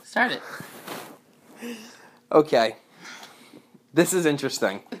Start it. Okay. This is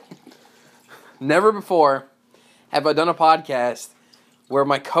interesting. Never before have I done a podcast where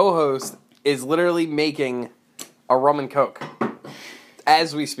my co-host is literally making a rum and coke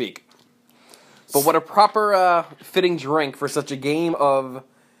as we speak. But what a proper fitting drink for such a game of,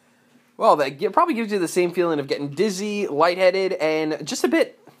 well, that probably gives you the same feeling of getting dizzy, lightheaded, and just a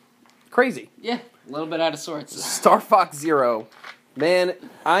bit crazy. Yeah, a little bit out of sorts. Star Fox Zero. Man,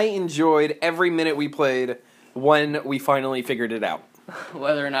 I enjoyed every minute we played when we finally figured it out.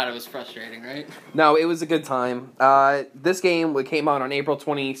 Whether or not it was frustrating, right? No, it was a good time. This game came out on April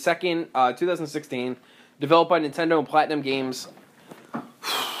 22nd, 2016. Developed by Nintendo and Platinum Games.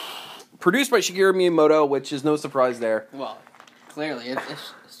 Produced by Shigeru Miyamoto, which is no surprise there. Well, clearly,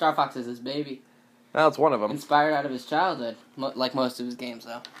 Star Fox is his baby. That's one of them. Inspired out of his childhood, like most of his games,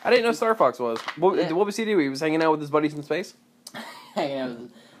 though. I didn't know Star Fox was. What was he doing? He was hanging out with his buddies in space? Hanging out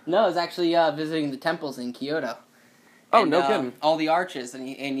with No, it was actually visiting the temples in Kyoto. Oh, no kidding. All the arches, and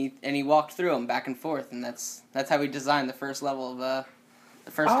he walked through them back and forth, and that's how he designed the first level of the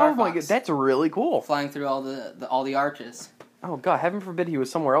first Star Fox. Oh my god, that's really cool. Flying through all the arches. Oh god, heaven forbid he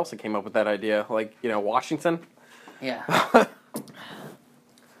was somewhere else that came up with that idea, like, Washington. Yeah.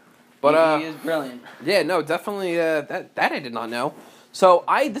 But he is brilliant. Yeah, no, definitely that I did not know. So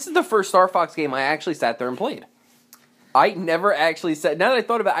this is the first Star Fox game I actually sat there and played. I never actually sat. Now that I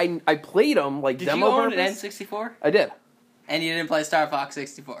thought about it, I played them like demo purpose. Did you own an N64? I did. And you didn't play Star Fox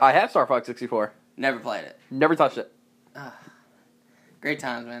 64? I have Star Fox 64. Never played it. Never touched it. Great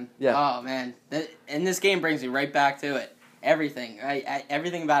times, man. Yeah. Oh man, and this game brings me right back to it. Everything,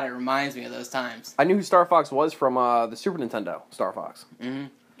 everything about it reminds me of those times. I knew who Star Fox was from the Super Nintendo. Star Fox.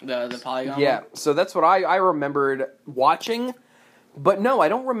 Mm-hmm. The Polygon. Yeah. one? So that's what I remembered watching. But no, I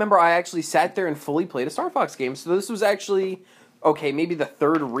don't remember I actually sat there and fully played a Star Fox game. So this was actually, okay, maybe the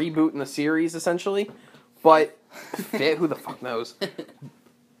third reboot in the series, essentially. But, who the fuck knows?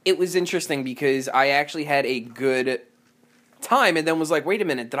 It was interesting because I actually had a good time and then was like, wait a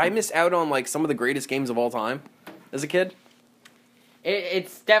minute, did I miss out on like some of the greatest games of all time as a kid?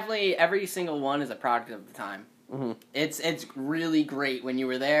 It's definitely, every single one is a product of the time. Mm-hmm. It's really great when you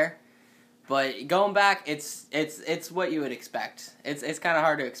were there. But going back, it's what you would expect. It's kind of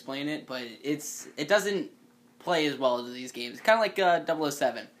hard to explain it, but it doesn't play as well as these games. Kind of like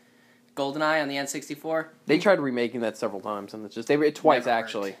 007, GoldenEye on the N64. They tried remaking that several times, and it's just twice Never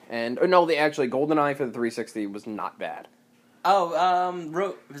actually. And no, they actually GoldenEye for the 360 was not bad. Oh,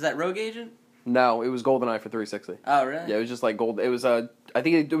 was that Rogue Agent? No, it was GoldenEye for 360. Oh, really? Yeah, it was just like It was I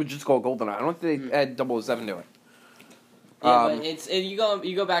think it was just called GoldenEye. I don't think they add 007 to it. Yeah, but you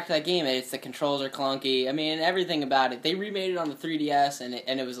go back to that game, and the controls are clunky. I mean, everything about it. They remade it on the 3DS,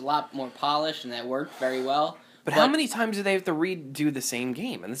 and it was a lot more polished, and that worked very well. But how many times do they have to redo the same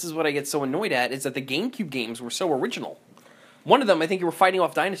game? And this is what I get so annoyed at, is that the GameCube games were so original. One of them, I think you were fighting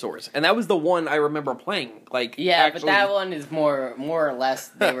off dinosaurs, and that was the one I remember playing. Like, yeah, actually, but that one is more or less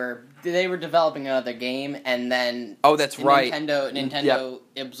they were developing another game, and then that's right. Nintendo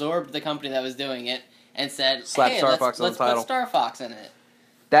absorbed the company that was doing it and said, Slap "Hey, Star let's Fox on the title. put Star Fox in it."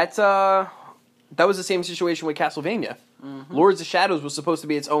 That's that was the same situation with Castlevania. Mm-hmm. Lords of Shadows was supposed to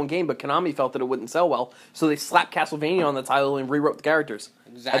be its own game, but Konami felt that it wouldn't sell well, so they slapped Castlevania on the title and rewrote the characters,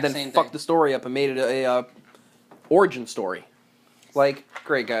 and then fucked the story up and made it a origin story. Like,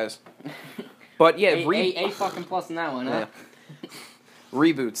 great guys. But yeah, a fucking plus in that one. Huh? Yeah.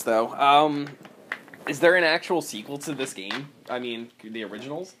 Reboots though. Is there an actual sequel to this game? I mean, the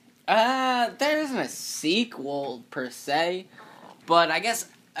originals? There isn't a sequel per se, but I guess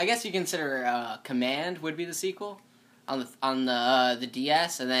you consider Command would be the sequel on the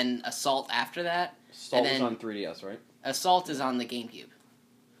DS, and then Assault after that. Assault was on 3DS, right? Assault is on the GameCube.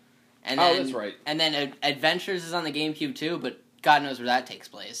 And that's right. And then Adventures is on the GameCube too, but God knows where that takes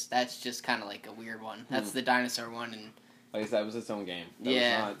place. That's just kind of like a weird one. That's the dinosaur one, and like I said, that was its own game.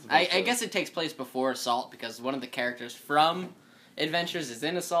 I guess it takes place before Assault because one of the characters from Adventures is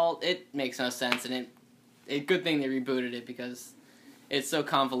in Assault. It makes no sense, and it good thing they rebooted it because it's so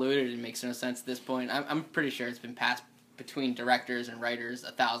convoluted. It makes no sense at this point. I'm pretty sure it's been passed between directors and writers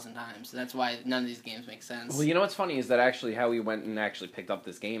 1,000 times. So that's why none of these games make sense. Well, you know what's funny is that actually how we went and actually picked up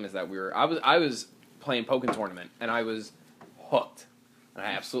this game is that I was playing Pokken Tournament and I was hooked. And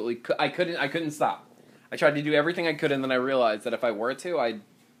I absolutely I couldn't stop. I tried to do everything I could, and then I realized that if I were to, I'd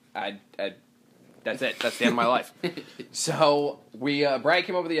that's it. That's the end of my life. So Brad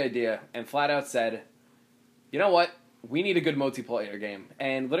came up with the idea and flat out said, "You know what? We need a good multiplayer game."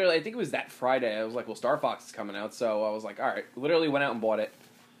 And literally, I think it was that Friday. I was like, "Well, Star Fox is coming out," so I was like, "All right." Literally went out and bought it.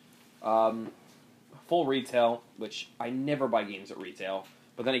 Full retail, which I never buy games at retail.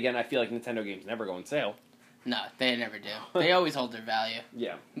 But then again, I feel like Nintendo games never go on sale. No, they never do. They always hold their value.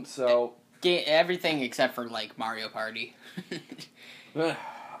 Yeah. So everything except for like Mario Party. The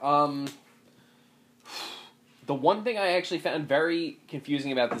one thing I actually found very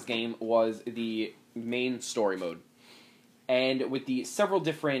confusing about this game was the main story mode. And with the several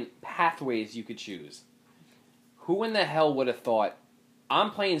different pathways you could choose. Who in the hell would have thought, I'm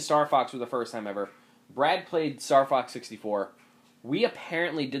playing Star Fox for the first time ever. Brad played Star Fox 64. We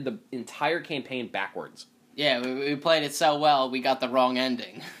apparently did the entire campaign backwards. Yeah, we played it so well, we got the wrong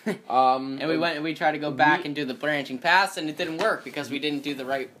ending. And we tried to go back and do the branching paths, and it didn't work because we didn't do the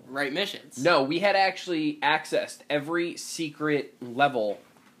right missions. No, we had actually accessed every secret level,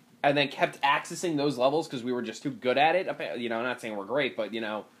 and then kept accessing those levels because we were just too good at it. I'm not saying we're great, but,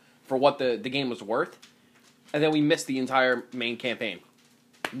 for what the game was worth. And then we missed the entire main campaign,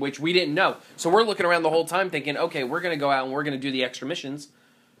 which we didn't know. So we're looking around the whole time thinking, okay, we're going to go out and we're going to do the extra missions.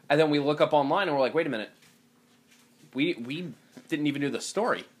 And then we look up online and we're like, wait a minute. We didn't even do the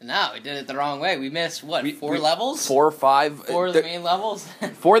story. No, we did it the wrong way. We missed, four levels? 4 or 5. 4 of the main levels?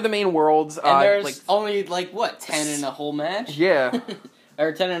 4 of the main worlds. And there's only, 10 in a whole match? Yeah.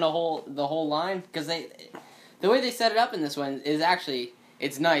 Or 10 in the whole line? Because the way they set it up in this one is actually,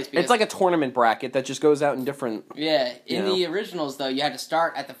 it's nice. Because, it's like a tournament bracket that just goes out in different... Yeah. In the originals, though, you had to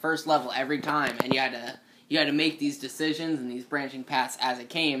start at the first level every time, and you had to make these decisions and these branching paths as it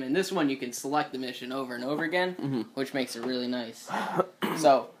came. And this one, you can select the mission over and over again, which makes it really nice.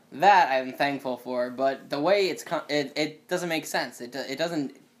 So that I'm thankful for. But the way it doesn't make sense. It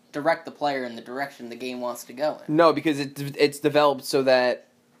doesn't direct the player in the direction the game wants to go in. No, because it's developed so that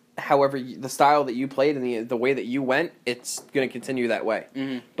however the style that you played and the way that you went, it's going to continue that way.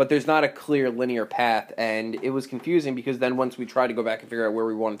 Mm-hmm. But there's not a clear linear path, and it was confusing because then once we tried to go back and figure out where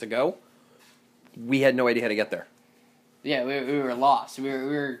we wanted to go, we had no idea how to get there. Yeah, we were lost. We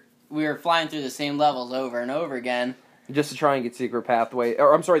were flying through the same levels over and over again, just to try and get secret pathway,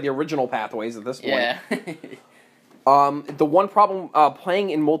 or I'm sorry, the original pathways at this point. Yeah. The one problem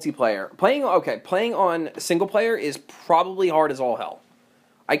playing in multiplayer, playing on single player is probably hard as all hell.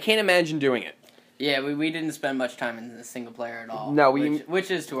 I can't imagine doing it. Yeah, we didn't spend much time in the single player at all. No,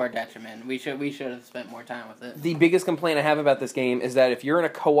 which is to our detriment. We should have spent more time with it. The biggest complaint I have about this game is that if you're in a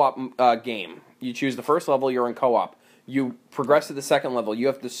co-op game, you choose the first level, you're in co-op. You progress to the second level. You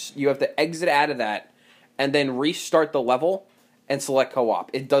have to exit out of that, and then restart the level and select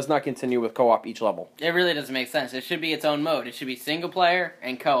co-op. It does not continue with co-op each level. It really doesn't make sense. It should be its own mode. It should be single player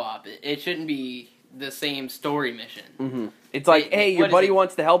and co-op. It shouldn't be the same story mission. Mm-hmm. It's like, hey, your buddy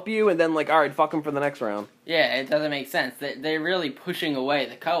wants to help you, and then all right, fuck him for the next round. Yeah, it doesn't make sense. They're really pushing away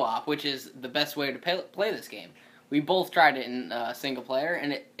the co-op, which is the best way to play this game. We both tried it in single player,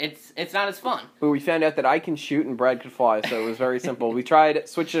 and it's not as fun. But we found out that I can shoot and Brad could fly, so it was very simple. We tried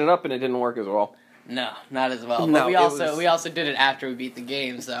switching it up, and it didn't work as well. No, not as well. No, but we also did it after we beat the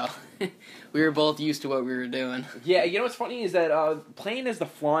game, so we were both used to what we were doing. Yeah, you know what's funny is that playing as the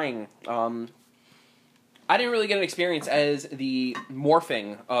flying, I didn't really get an experience as the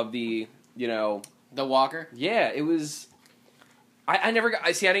morphing of the the walker. Yeah, it was. I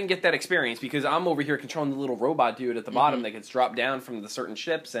didn't get that experience because I'm over here controlling the little robot dude at the bottom that gets dropped down from the certain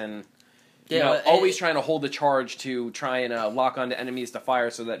ships and. Always trying to hold the charge to try and lock onto enemies to fire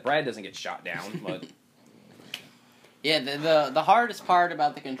so that Brad doesn't get shot down. But yeah, the hardest part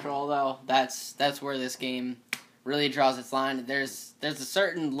about the control though, that's where this game really draws its line. There's a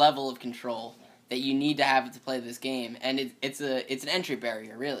certain level of control that you need to have to play this game, and it's an entry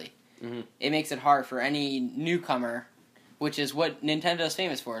barrier really. Mm-hmm. It makes it hard for any newcomer, which is what Nintendo's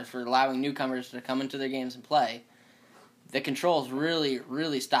famous for allowing newcomers to come into their games and play. The controls really,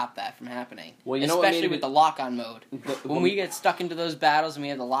 really stop that from happening. Well, especially with the lock-on mode. When we get stuck into those battles and we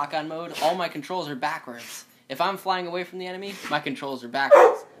have the lock-on mode, all my controls are backwards. If I'm flying away from the enemy, my controls are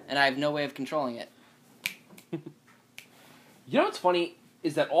backwards, and I have no way of controlling it. You know what's funny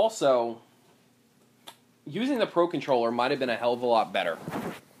is that also using the Pro Controller might have been a hell of a lot better.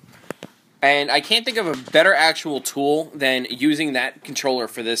 And I can't think of a better actual tool than using that controller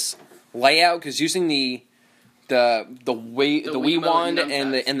for this layout, because using the Wii wand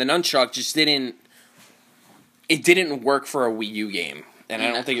and the nunchuck just didn't work for a Wii U game, and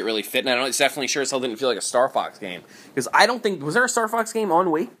I don't think it really fit. And it's definitely sure as hell didn't feel like a Star Fox game, because I don't think was there a Star Fox game on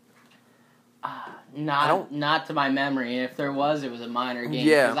Wii? Not to my memory. If there was, it was a minor game.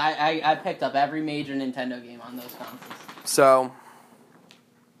 Yeah, because I picked up every major Nintendo game on those consoles. So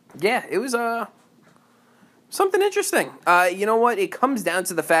yeah, it was Something interesting. You know what? It comes down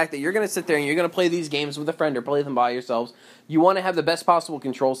to the fact that you're going to sit there and you're going to play these games with a friend or play them by yourselves. You want to have the best possible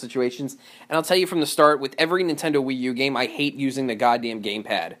control situations. And I'll tell you from the start, with every Nintendo Wii U game, I hate using the goddamn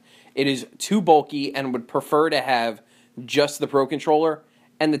gamepad. It is too bulky and would prefer to have just the Pro Controller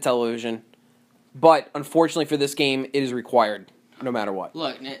and the television. But unfortunately for this game, it is required, no matter what.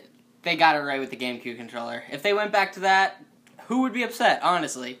 Look, they got it right with the GameCube controller. If they went back to that, who would be upset,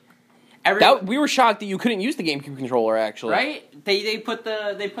 honestly? We were shocked that you couldn't use the GameCube controller, actually. Right? They put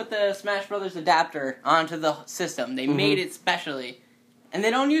the Smash Brothers adapter onto the system. They made it specially, and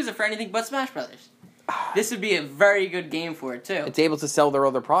they don't use it for anything but Smash Brothers. This would be a very good game for it too. It's able to sell their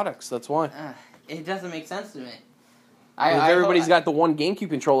other products. That's why. It doesn't make sense to me. If everybody's got the one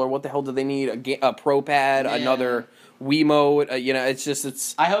GameCube controller, what the hell do they need? A Pro Pad, another Wiimote?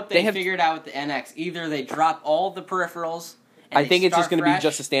 It's. I hope they figured out with the NX. Either they drop all the peripherals. I think it's just going to be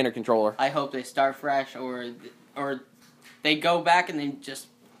just a standard controller. I hope they start fresh, or they go back and then just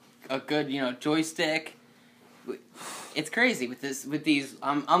a good joystick. It's crazy with these.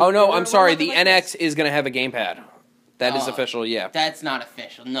 I'm sorry. The NX is going to have a gamepad. That is official. Yeah. That's not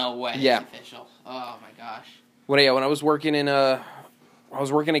official. No way. Yeah. It's official. Oh my gosh. When I was working at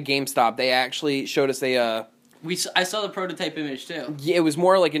GameStop, they actually showed us I saw the prototype image too. Yeah, it was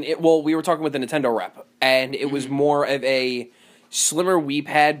more like we were talking with the Nintendo rep, and it was more of a slimmer Wii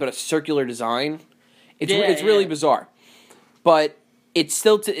pad, but a circular design. It's really bizarre, but it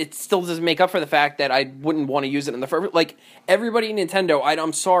still doesn't make up for the fact that I wouldn't want to use it in the first. Like everybody in Nintendo,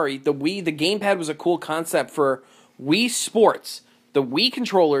 I'm sorry, the gamepad was a cool concept for Wii Sports. The Wii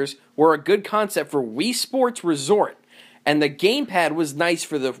controllers were a good concept for Wii Sports Resort. And the gamepad was nice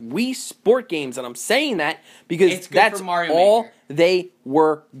for the Wii Sport games, and I'm saying that because that's all they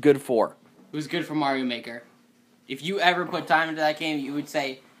were good for. It was good for Mario Maker. If you ever put time into that game, you would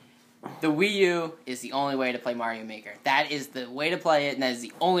say, the Wii U is the only way to play Mario Maker. That is the way to play it, and that is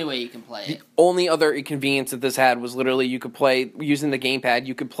the only way you can play it. The only other inconvenience that this had was literally you could play, using the gamepad,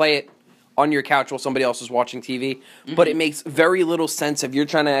 you could play it on your couch while somebody else is watching TV, but it makes very little sense if you're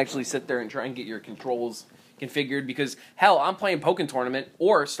trying to actually sit there and try and get your controls configured, because hell, I'm playing Pokken Tournament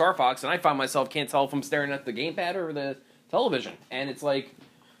or Star Fox, and I find myself can't tell if I'm staring at the gamepad or the television, and it's like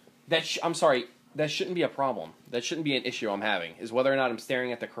I'm sorry, that shouldn't be a problem. That shouldn't be an issue I'm having, is whether or not I'm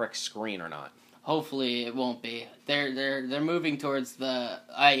staring at the correct screen or not. Hopefully, it won't be. They're moving towards as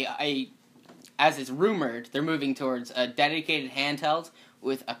it's rumored, they're moving towards a dedicated handheld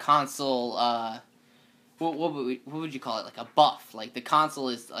with a console. What would you call it? Like a buff. Like the console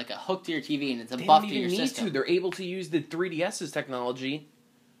is like a hook to your TV, and it's a buff to your system. They don't even need to. They're able to use the 3DS's technology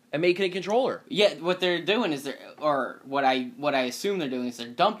and make it a controller. Yeah, what they're doing is what I assume they're doing is they're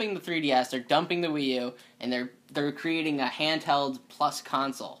dumping the 3DS, they're dumping the Wii U, and they're creating a handheld plus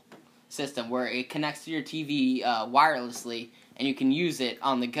console system where it connects to your TV wirelessly, and you can use it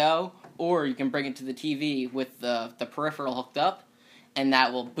on the go, or you can bring it to the TV with the peripheral hooked up. And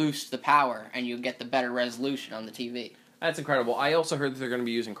that will boost the power, and you'll get the better resolution on the TV. That's incredible. I also heard that they're going to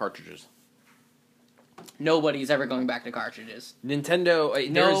be using cartridges. Nobody's ever going back to cartridges.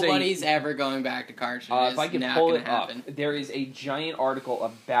 Nintendo... Nobody's ever going back to cartridges. If I can pull it up, there is a giant article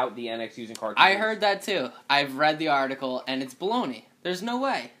about the NX using cartridges. I heard that too. I've read the article, and it's baloney. There's no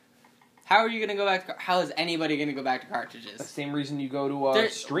way. How are you going to go back to... How is anybody going to go back to cartridges? The same reason you go to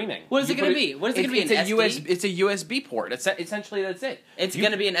streaming. What is it going to be? What is it going to be, an SD? It's a USB port. Essentially, that's it. It's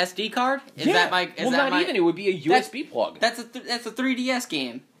going to be an SD card? Not even. It would be a USB plug. That's a 3DS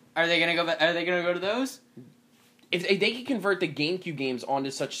game. Are they going to go? Are they going to go to those? If they can convert the GameCube games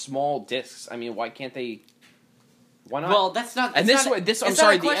onto such small discs, I mean, why can't they? Why not? Well, that's not. And it's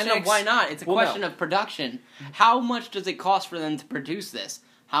not a question of why not. It's a question of production. How much does it cost for them to produce this?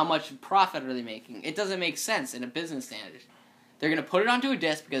 How much profit are they making? It doesn't make sense in a business standard. They're going to put it onto a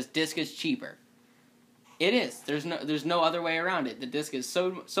disc because disc is cheaper. It is. There's no other way around it. The disc is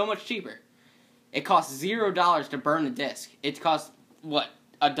so much cheaper. It costs $0 to burn the disc. It costs what,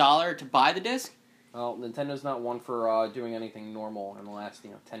 $1 to buy the disc? Well, Nintendo's not one for doing anything normal in the last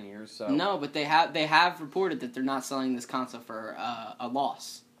 10 years. So no, but they have reported that they're not selling this console for a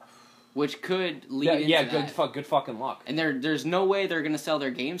loss. Which could lead into that. Good fucking luck. And there's no way they're going to sell their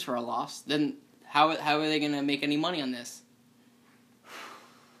games for a loss. Then how are they going to make any money on this?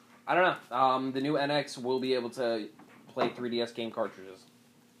 I don't know. The new NX will be able to play 3DS game cartridges.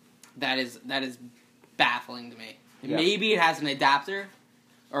 That is baffling to me. Yeah. Maybe it has an adapter,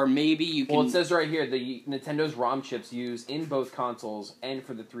 or maybe you can... Well, it says right here, the Nintendo's ROM chips used in both consoles and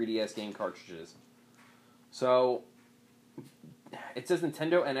for the 3DS game cartridges. So... It says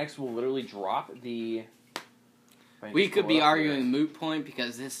Nintendo NX will literally drop the We could be arguing moot point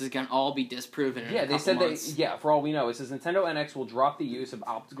because this is going to all be disproven in a couple they said months. for all we know, it says Nintendo NX will drop the use of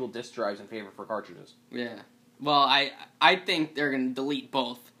optical disc drives in favor for cartridges. Yeah. Well, I think they're going to delete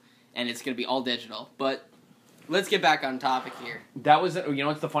both, and it's going to be all digital. But let's get back on topic here. That was,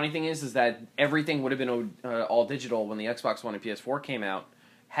 what's the funny thing is that everything would have been all digital when the Xbox One and PS4 came out,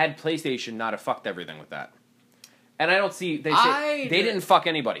 had PlayStation not have fucked everything with that. And I don't see, they didn't fuck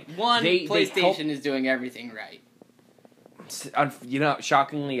anybody. PlayStation is doing everything right.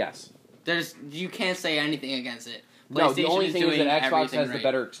 Shockingly, yes. You can't say anything against it. No, the only thing is that Xbox has the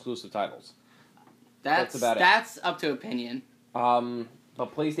better exclusive titles. That's about it. That's up to opinion.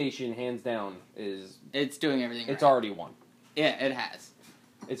 But PlayStation, hands down, it's doing everything right. It's already won. Yeah, it has.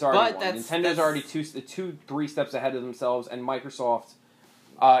 It's already won. Nintendo's already 3 steps ahead of themselves, and Microsoft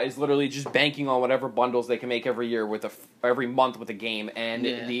is literally just banking on whatever bundles they can make every year every month with a game, and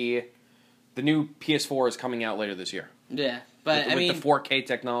the new PS4 is coming out later this year. Yeah, but with the 4K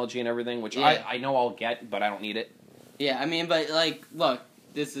technology and everything, which I know I'll get, but I don't need it. Yeah, I mean, but look,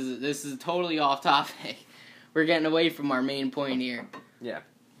 this is totally off topic. We're getting away from our main point here. Yeah.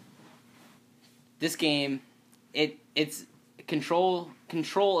 This game, it's control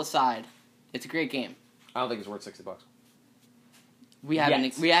aside, it's a great game. I don't think it's worth $60. We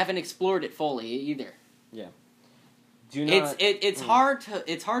haven't explored it fully either. Yeah. It's hard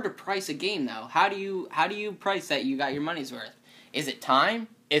to price a game though. How do you price that you got your money's worth? Is it time?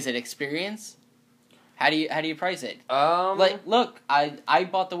 Is it experience? How do you price it? Look, I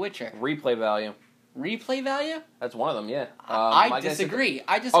bought The Witcher. Replay value. Replay value? That's one of them, yeah. I disagree.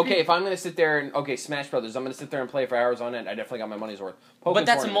 Okay, if I'm going to sit there and... Smash Brothers, I'm going to sit there and play for hours on end, I definitely got my money's worth. But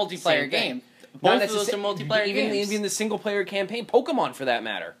that's a multiplayer game. Both of those are multiplayer games. Even the single-player campaign, Pokemon for that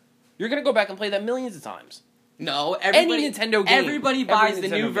matter. You're going to go back and play that millions of times. No, any Nintendo game. Everybody buys the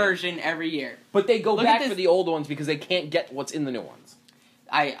new version every year. But they go back for the old ones because they can't get what's in the new ones.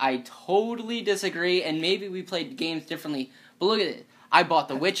 I totally disagree, and maybe we played games differently. But look at it. I bought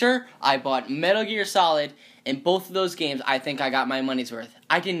The Witcher, I bought Metal Gear Solid, and both of those games, I think I got my money's worth.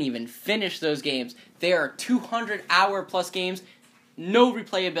 I didn't even finish those games. They are 200-hour-plus games, no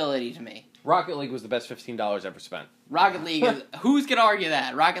replayability to me. Rocket League was the best $15 ever spent. Rocket League is... Who's going to argue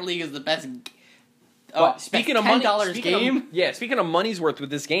that? Rocket League is the best... speaking of $10 game? Speaking of money's worth with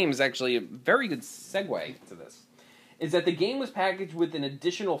this game is actually a very good segue to this. Is that the game was packaged with an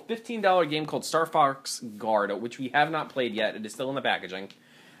additional $15 game called Star Fox Guard, which we have not played yet. It is still in the packaging.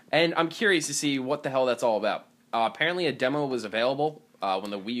 And I'm curious to see what the hell that's all about. Apparently a demo was available when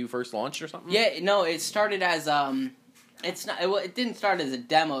the Wii U first launched or something? Yeah, no, it started as... It didn't start as a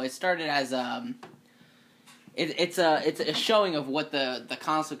demo. It started as... It's a showing of what the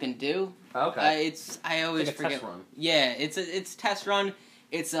console can do. Okay. I always forget. Test run. Yeah, it's a test run.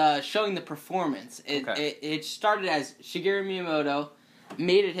 It's showing the performance. It started as Shigeru Miyamoto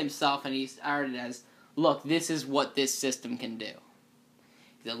made it himself, and he started as, look, this is what this system can do.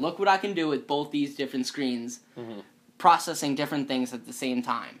 He said, look what I can do with both these different screens, processing different things at the same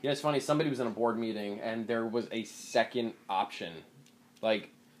time. Yeah, it's funny. Somebody was in a board meeting, and there was a second option. Like,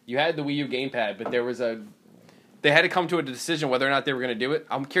 you had the Wii U gamepad, but there was they had to come to a decision whether or not they were going to do it.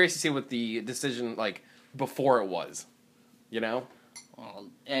 I'm curious to see what the decision, before it was. You know? Well,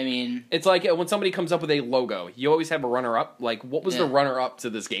 I mean... It's like when somebody comes up with a logo, you always have a runner-up. Like, what was the runner-up to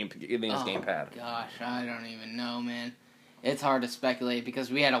this gamepad? Gosh, I don't even know, man. It's hard to speculate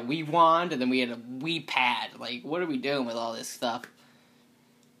because we had a Wii Wand and then we had a Wii Pad. Like, what are we doing with all this stuff?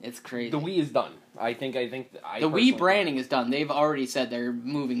 It's crazy. The Wii is done. I think the Wii branding is done. They've already said they're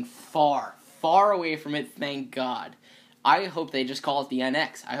moving far away from it, thank God. I hope they just call it the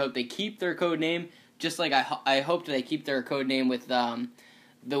NX. I hope they keep their code name, just like I hope they keep their code name with the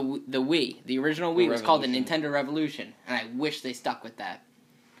Wii. The original Wii was called the Nintendo Revolution, and I wish they stuck with that.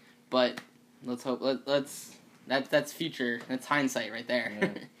 But let's hope. That's future. That's hindsight right there. Yeah.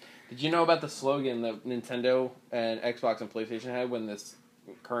 Did you know about the slogan that Nintendo and Xbox and PlayStation had when this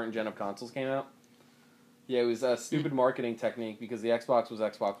current gen of consoles came out? Yeah, it was a stupid marketing technique because the Xbox was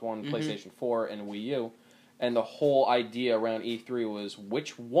Xbox One, PlayStation 4, and Wii U. And the whole idea around E3 was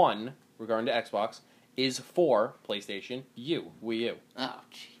which one, regarding to Xbox, is for PlayStation U, Wii U. Oh,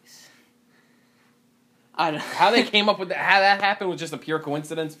 jeez. How they came up with that, how that happened was just a pure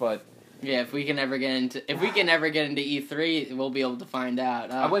coincidence, but... Yeah, if we can ever get into E3, we'll be able to find out.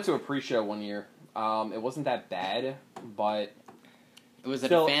 I went to a pre-show one year. It wasn't that bad, but... Was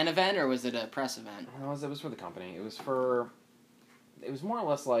it a fan event or was it a press event? No, it was for the company. It was more or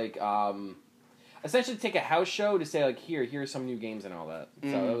less like, essentially take a house show to say, like, here's some new games and all that.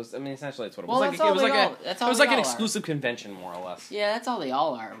 So essentially that's what it was. It was like an exclusive convention, more or less. Yeah, that's all they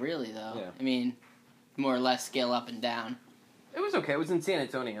all are, really, though. Yeah. I mean, more or less scale up and down. It was okay. It was in San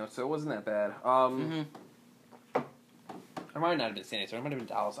Antonio, so it wasn't that bad. It might not have been San Antonio. It might have been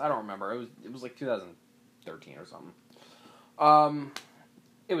Dallas. I don't remember. It was like 2013 or something.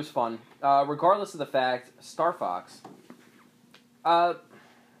 It was fun. Regardless of the fact, Star Fox. Like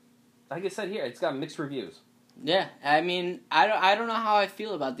I said here, it's got mixed reviews. Yeah, I mean, I don't know how I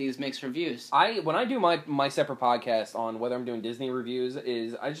feel about these mixed reviews. When I do my separate podcast on whether I'm doing Disney reviews,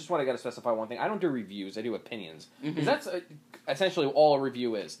 I just want to specify one thing. I don't do reviews. I do opinions. Because that's essentially all a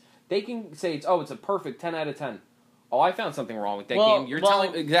review is. They can say it's a perfect 10 out of 10. Oh, I found something wrong with that game.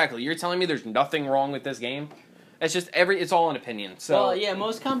 You're telling me there's nothing wrong with this game. It's just it's all an opinion. So well, yeah,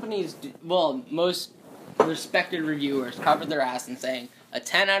 most companies, most respected reviewers cover their ass in saying a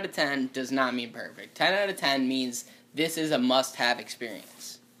 10 out of 10 does not mean perfect. 10 out of 10 means this is a must-have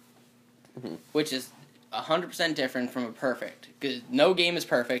experience, which is 100% different from a perfect. Because no game is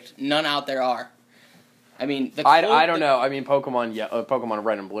perfect. None out there are. I mean, I don't know. I mean, Pokemon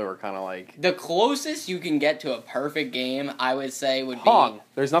Red and Blue are kind of like the closest you can get to a perfect game. I would say would Pong.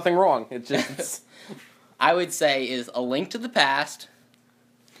 There's nothing wrong. It's just I would say is A Link to the Past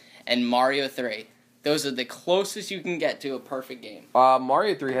and Mario 3. Those are the closest you can get to a perfect game.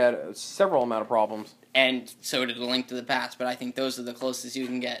 Mario 3 had several amount of problems, and so did A Link to the Past. But I think those are the closest you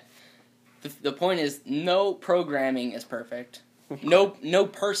can get. The point is, no programming is perfect. No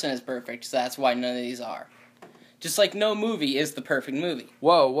person is perfect, so that's why none of these are. Just like no movie is the perfect movie.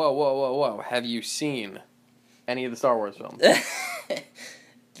 Whoa. Have you seen any of the Star Wars films?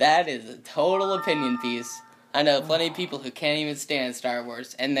 That is a total opinion piece. I know plenty of people who can't even stand Star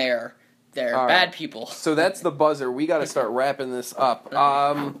Wars, and they're bad people. So that's the buzzer. We got to start wrapping this up.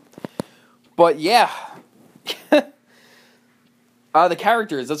 But yeah. The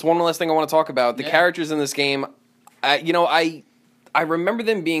characters, that's one last thing I want to talk about. The characters in this game, I remember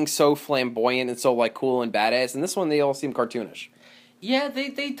them being so flamboyant and so like cool and badass, and this one they all seem cartoonish. Yeah,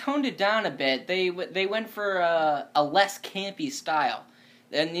 they toned it down a bit. They went for a less campy style.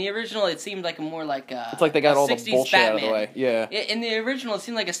 In the original, it seemed like it's like they got all the bullshit Batman. Out of the way. Yeah. In the original, it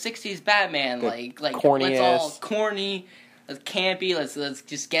seemed like a '60s Batman, like corny let's ass. all corny, let's campy, let's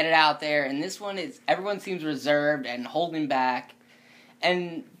just get it out there. And this one everyone seems reserved and holding back.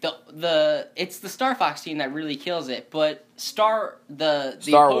 And it's the Star Fox team that really kills it, but the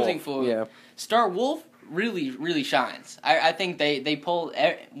opposing foe, Star Wolf really shines. I think they pull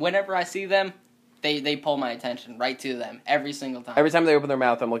whenever I see them. They pull my attention right to them every single time. Every time they open their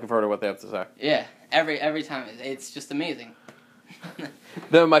mouth, I'm looking forward to what they have to say. Yeah, every time. It's just amazing.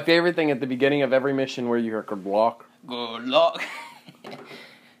 My favorite thing at the beginning of every mission where you hear good luck. Good luck.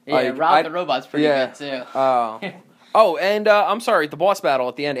 Yeah, Rob the Robot's pretty good too. Oh, and I'm sorry, the boss battle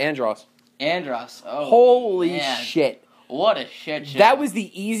at the end, Andross. Andross. Oh, holy shit. What a shit show. That was the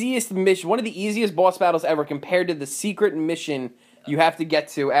easiest mission, one of the easiest boss battles ever compared to the secret mission you have to get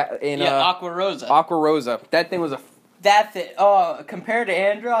to in Aqua Rosa. Aqua Rosa. That thing was compared to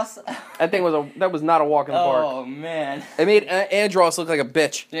Andross, that was not a walk in the park. Oh man, it made Andross look like a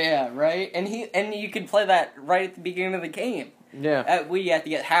bitch. Yeah, right. And you could play that right at the beginning of the game. Yeah, we have to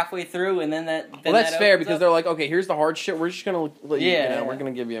get halfway through, and then that. Well, that's fair because they're like, okay, here's the hard shit. We're just gonna, we're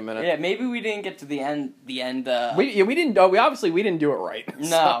gonna give you a minute. Yeah, maybe we didn't get to the end. We didn't. We obviously didn't do it right.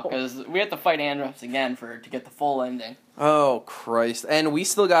 No, because we have to fight Andross again to get the full ending. Oh Christ! And we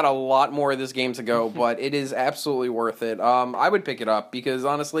still got a lot more of this game to go, but it is absolutely worth it. I would pick it up because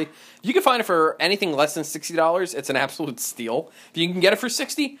honestly, you can find it for anything less than $60. It's an absolute steal. If you can get it for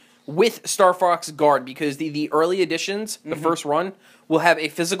 $60. With Star Fox Guard, because the early editions, the first run, will have a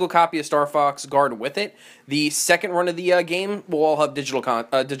physical copy of Star Fox Guard with it. The second run of the game will all have digital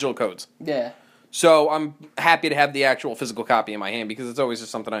codes. Yeah. So I'm happy to have the actual physical copy in my hand because it's always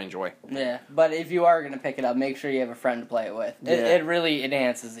just something I enjoy. Yeah, but if you are going to pick it up, make sure you have a friend to play it with. It really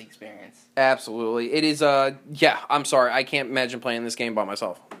enhances the experience. Absolutely. It is, I'm sorry. I can't imagine playing this game by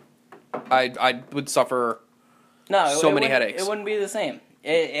myself. I would suffer many headaches. It wouldn't be the same.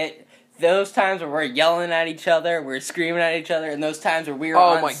 Those times where we're yelling at each other, we're screaming at each other, and those times where we were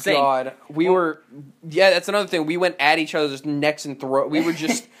on sync. Oh my god. We were... Yeah, that's another thing. We went at each other's necks and throat. We were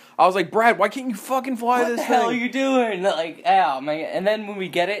just... I was like, Brad, why can't you fucking fly this thing? What the hell are you doing? Like, ow, man. And then when we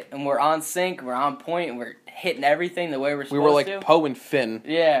get it, and we're on sync, we're on point, and we're hitting everything the way we're supposed to. We were like Poe and Finn.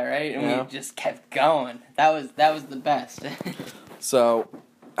 Yeah, right? And we just kept going. That was the best. So,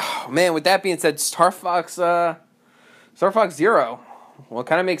 man, with that being said, Star Fox Zero... Well, it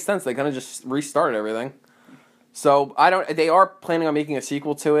kind of makes sense. They kind of just restarted everything. So, they are planning on making a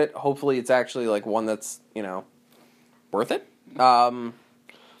sequel to it. Hopefully it's actually, like, one that's, worth it. But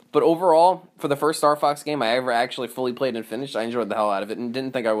overall, for the first Star Fox game I ever actually fully played and finished, I enjoyed the hell out of it and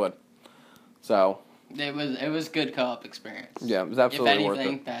didn't think I would. So, It was good co-op experience. Yeah, it was absolutely worth it. If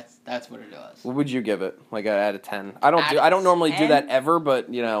anything, that's what it was. What would you give it? Like out of 10? I don't normally do that ever, but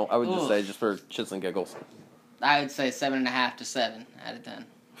I would just say just for shits and giggles. I would say 7.5 to 7 out of 10.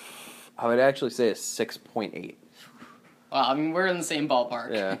 I would actually say a 6.8. Well, I mean, we're in the same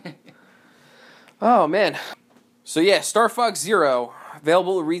ballpark. Yeah. Oh man. So yeah, Star Fox Zero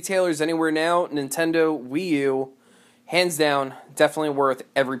available at retailers anywhere now. Nintendo Wii U, hands down, definitely worth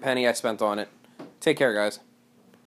every penny I spent on it. Take care, guys.